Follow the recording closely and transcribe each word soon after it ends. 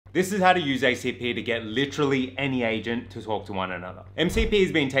This is how to use ACP to get literally any agent to talk to one another. MCP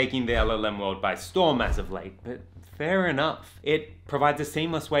has been taking the LLM world by storm as of late, but fair enough. It provides a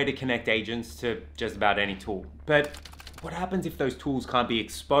seamless way to connect agents to just about any tool. But what happens if those tools can't be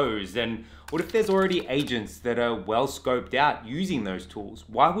exposed? And what if there's already agents that are well scoped out using those tools?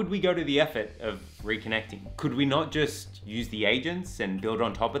 Why would we go to the effort of reconnecting? Could we not just use the agents and build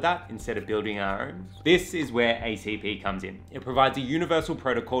on top of that instead of building our own? This is where ACP comes in. It provides a universal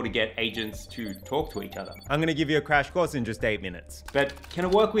protocol to get agents to talk to each other. I'm gonna give you a crash course in just 8 minutes. But can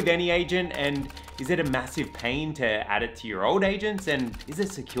it work with any agent? And is it a massive pain to add it to your old agents? And is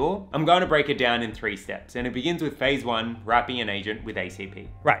it secure? I'm going to break it down in 3 steps. And it begins with phase 1, wrapping an agent with ACP.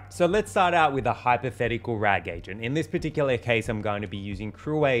 Right, so let's start out with a hypothetical RAG agent. In this particular case, I'm going to be using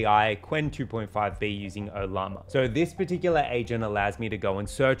Crew AI Quen 2.5b using Ollama. So this particular agent allows me to go and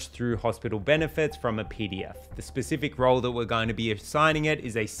search through hospital benefits from a PDF. The specific role that we're going to be assigning it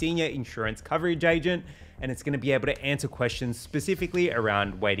is a senior insurance coverage agent, and it's going to be able to answer questions specifically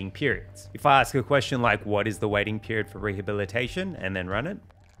around waiting periods. If I ask a question like, what is the waiting period for rehabilitation, and then run it,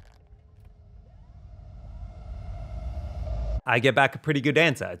 I get back a pretty good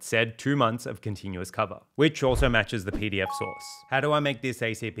answer. It said 2 months of continuous cover, which also matches the PDF source. How do I make this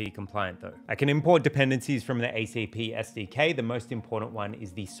ACP compliant though? I can import dependencies from the ACP SDK. The most important one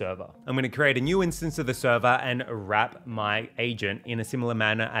is the server. I'm going to create a new instance of the server and wrap my agent in a similar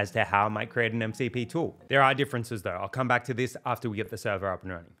manner as to how I might create an MCP tool. There are differences though. I'll come back to this after we get the server up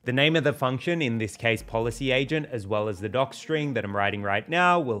and running. The name of the function, in this case policy agent, as well as the doc string that I'm writing right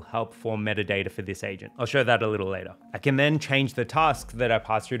now, will help form metadata for this agent. I'll show that a little later. I can then change the task that I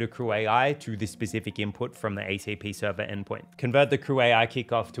pass through to Crew AI to the specific input from the ACP server endpoint. Convert the Crew AI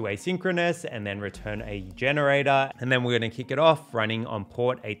kickoff to asynchronous and then return a generator. And then we're going to kick it off running on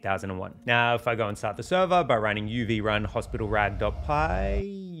port 8001. Now, if I go and start the server by running uv run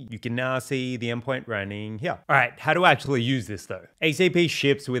hospitalrag.py, you can now see the endpoint running here. All right, how do I actually use this though? ACP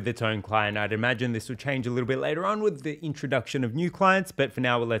ships with its own client. I'd imagine this will change a little bit later on with the introduction of new clients, but for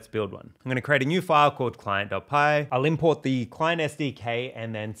now, let's build one. I'm going to create a new file called client.py. I'll import the client SDK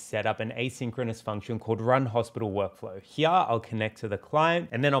and then set up an asynchronous function called run hospital workflow. Here, I'll connect to the client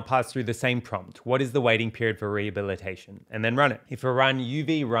and then I'll pass through the same prompt. What is the waiting period for rehabilitation? And then run it. If I run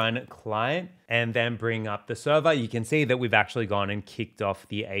uv run client and then bring up the server, you can see that we've actually gone and kicked off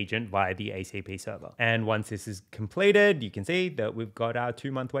the agent via the ACP server. And once this is completed, you can see that we've got our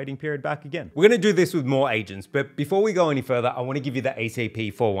 2-month waiting period back again. We're going to do this with more agents, but before we go any further, I want to give you the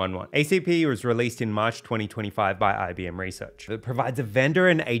ACP 411. ACP was released in March 2025 by IBM Research. It provides a vendor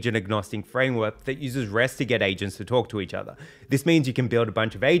and agent agnostic framework that uses REST to get agents to talk to each other. This means you can build a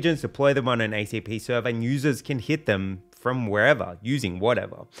bunch of agents, deploy them on an ACP server, and users can hit them from wherever, using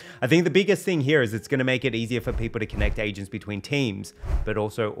whatever. I think the biggest thing here is it's going to make it easier for people to connect agents between teams, but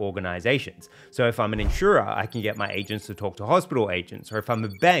also organizations. So if I'm an insurer, I can get my agents to talk to hospital agents, or if I'm a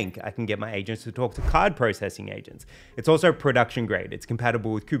bank, I can get my agents to talk to card processing agents. It's also production grade. It's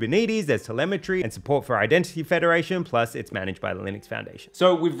compatible with Kubernetes, there's telemetry and support for identity federation, plus it's managed by the Linux Foundation.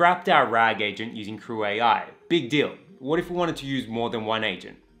 So we've wrapped our RAG agent using Crew AI. Big deal. What if we wanted to use more than one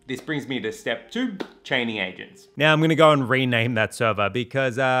agent? This brings me to step 2, chaining agents. Now I'm going to go and rename that server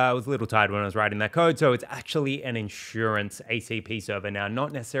because I was a little tired when I was writing that code. So it's actually an insurance ACP server now,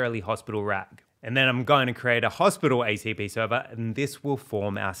 not necessarily hospital RAG. And then I'm going to create a hospital ACP server, and this will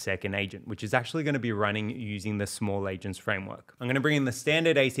form our second agent, which is actually going to be running using the small agents framework. I'm going to bring in the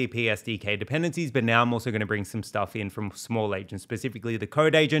standard ACP SDK dependencies, but now I'm also going to bring some stuff in from small agents, specifically the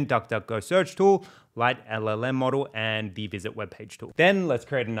code agent, DuckDuckGo search tool, Light LLM model, and the visit web page tool. Then let's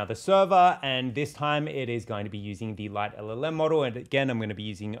create another server, and this time it is going to be using the Light LLM model. And again, I'm going to be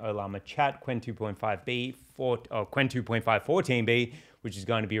using Ollama Chat Quen 2.5b, Quen 2.514b, which is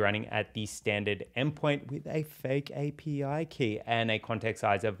going to be running at the standard endpoint with a fake API key and a context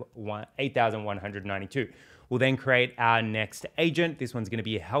size of 8,192. We'll then create our next agent. This one's going to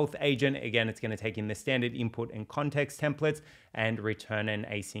be a health agent. Again, it's going to take in the standard input and context templates and return an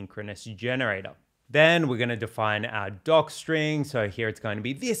asynchronous generator. Then we're going to define our doc string. So here it's going to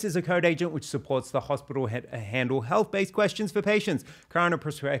be, this is a code agent which supports the hospital handle health-based questions for patients. Current or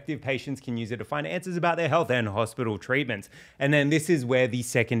prospective patients can use it to find answers about their health and hospital treatments. And then this is where the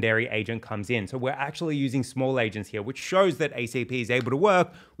secondary agent comes in. So we're actually using small agents here, which shows that ACP is able to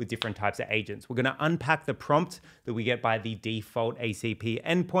work with different types of agents. We're going to unpack the prompt that we get by the default ACP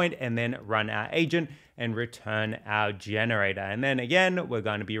endpoint and then run our agent and return our generator. And then again, we're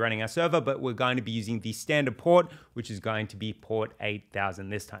going to be running our server, but we're going to be using the standard port, which is going to be port 8000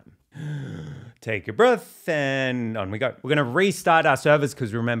 this time. Take a breath, and on we go. We're gonna restart our servers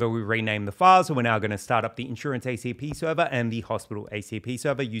because remember we renamed the file, so we're now gonna start up the insurance ACP server and the hospital ACP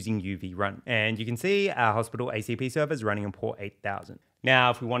server using UV run. And you can see our hospital ACP server is running on port 8000.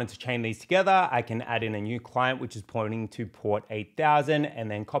 Now, if we wanted to chain these together, I can add in a new client, which is pointing to port 8000, and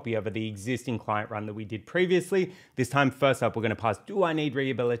then copy over the existing client run that we did previously. This time, first up, we're gonna pass, do I need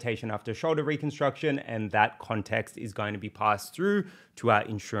rehabilitation after shoulder reconstruction? And that context is going to be passed through to our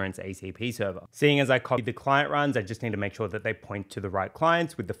insurance ACP server. Seeing as I copied the client runs, I just need to make sure that they point to the right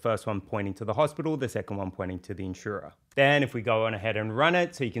clients, with the first one pointing to the hospital, the second one pointing to the insurer. Then if we go on ahead and run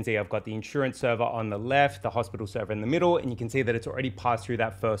it, so you can see I've got the insurance server on the left, the hospital server in the middle, and you can see that it's already passed through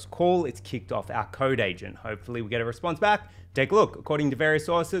that first call. It's kicked off our code agent. Hopefully we get a response back. Take a look. According to various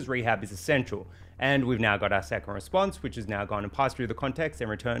sources, rehab is essential. And we've now got our second response, which has now gone and passed through the context and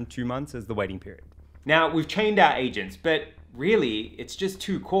returned 2 months as the waiting period. Now we've chained our agents, but really it's just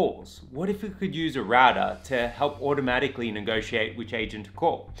 2 calls. What if we could use a router to help automatically negotiate which agent to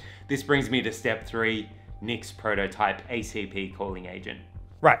call? This brings me to step 3, Nick's prototype ACP calling agent.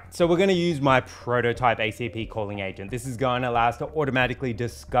 Right, so we're gonna use my prototype ACP calling agent. This is going to allow us to automatically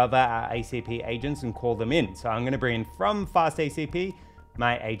discover our ACP agents and call them in. So I'm gonna bring in from Fast ACP,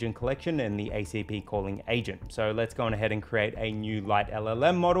 my agent collection and the ACP calling agent. So let's go on ahead and create a new light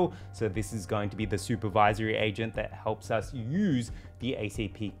LLM model. So this is going to be the supervisory agent that helps us use the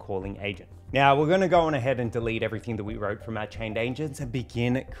ACP calling agent. Now we're gonna go on ahead and delete everything that we wrote from our chained agents and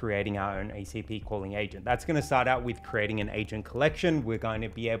begin creating our own ACP calling agent. That's gonna start out with creating an agent collection. We're going to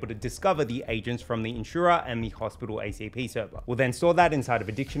be able to discover the agents from the insurer and the hospital ACP server. We'll then store that inside of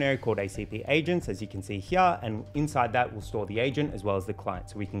a dictionary called ACP agents, as you can see here, and inside that we'll store the agent as well as the client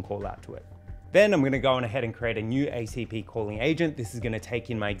so we can call out to it. Then I'm going to go on ahead and create a new ACP calling agent. This is going to take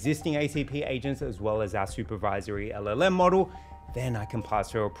in my existing ACP agents as well as our supervisory LLM model. Then I can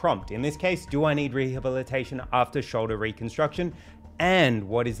pass through a prompt. In this case, do I need rehabilitation after shoulder reconstruction? And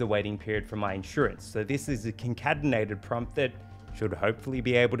what is the waiting period for my insurance? So this is a concatenated prompt that should hopefully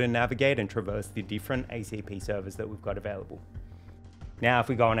be able to navigate and traverse the different ACP servers that we've got available. Now, if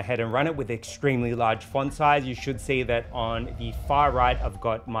we go on ahead and run it with extremely large font size, you should see that on the far right, I've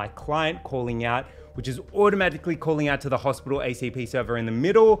got my client calling out, which is automatically calling out to the hospital ACP server in the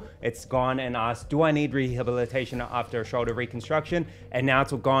middle. It's gone and asked, do I need rehabilitation after a shoulder reconstruction? And now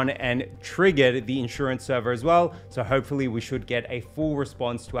it's gone and triggered the insurance server as well. So hopefully we should get a full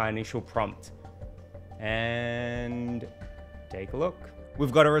response to our initial prompt. And take a look.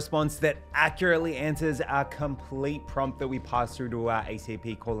 We've got a response that accurately answers our complete prompt that we passed through to our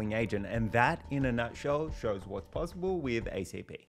ACP calling agent. And that, in a nutshell, shows what's possible with ACP.